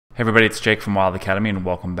Everybody, it's Jake from Wild Academy and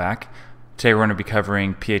welcome back. Today we're going to be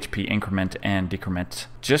covering PHP Increment and Decrement.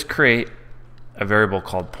 Just create a variable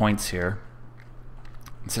called points here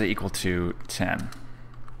and set it equal to 10.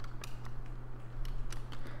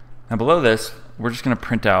 Now below this, we're just going to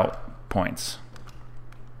print out points.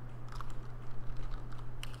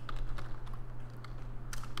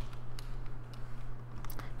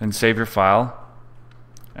 Then save your file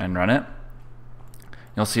and run it.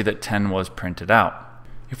 You'll see that 10 was printed out.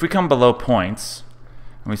 If we come below points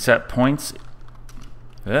and we set points,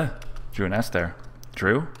 drew an S there.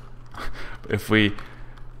 Drew? If we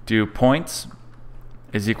do points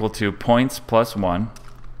is equal to points plus 1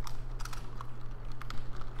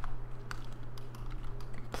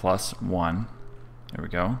 plus 1. There we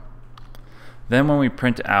go. Then when we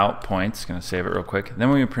print out points, going to save it real quick. Then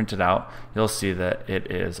when we print it out, you'll see that it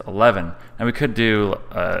is 11. Now we could do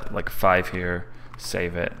like 5 here,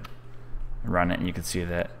 save it, run it, and you can see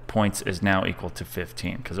that points is now equal to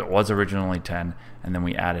 15 because it was originally 10, and then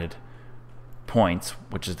we added points,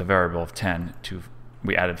 which is the variable of 10,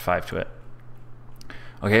 we added 5 to it.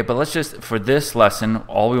 Okay, but let's just, for this lesson,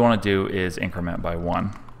 all we want to do is increment by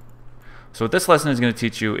 1. So what this lesson is going to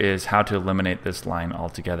teach you is how to eliminate this line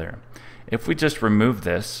altogether. If we just remove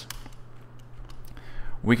this,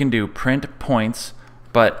 we can do print points,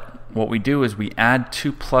 but what we do is we add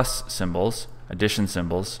 2 plus symbols, addition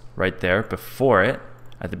symbols, right there before it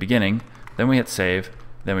at the beginning. Then we hit save,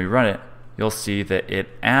 then we run it. You'll see that it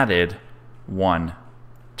added 1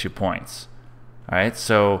 to points. All right,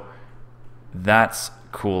 so that's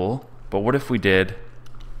cool. But what if we did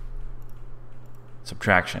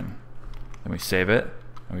subtraction? Then we save it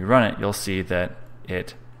and we run it. You'll see that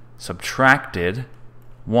it subtracted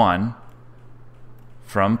 1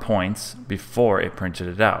 from points before it printed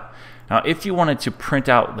it out. Now, if you wanted to print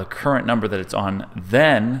out the current number that it's on,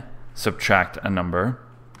 then subtract a number.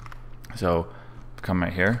 So come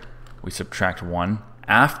right here, we subtract 1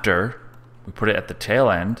 after we put it at the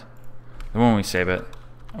tail end. Then when we save it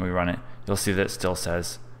and we run it, you'll see that it still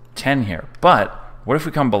says 10 here. But what if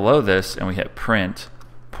we come below this and we hit print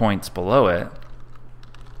points below it?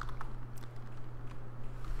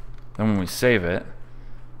 Then when we save it,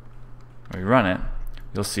 we run it,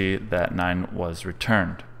 you'll see that 9 was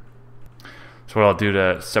returned. So what I'll do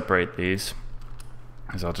to separate these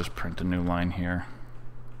is I'll just print a new line here.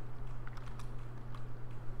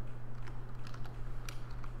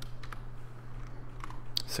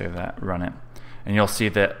 Save that, run it. And you'll see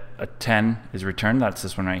that a 10 is returned, that's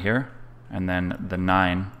this one right here, and then the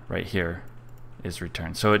 9 right here is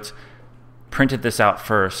returned. So it's printed this out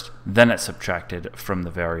first, then it subtracted from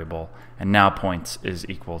the variable, and now points is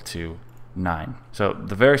equal to 9. So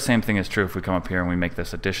the very same thing is true if we come up here and we make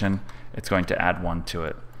this addition. It's going to add 1 to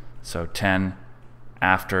it. So 10,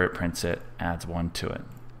 after it prints it, adds 1 to it.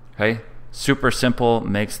 Okay, super simple,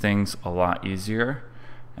 makes things a lot easier,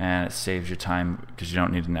 and it saves you time because you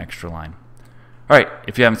don't need an extra line. Alright,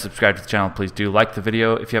 if you haven't subscribed to the channel, please do like the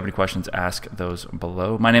video. If you have any questions, ask those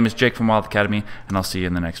below. My name is Jake from Wild Academy, and I'll see you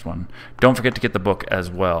in the next one. Don't forget to get the book as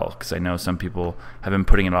well, because I know some people have been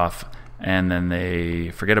putting it off, and then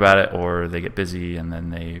they forget about it, or they get busy, and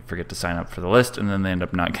then they forget to sign up for the list, and then they end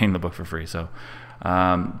up not getting the book for free. So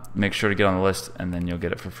make sure to get on the list, and then you'll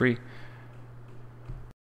get it for free.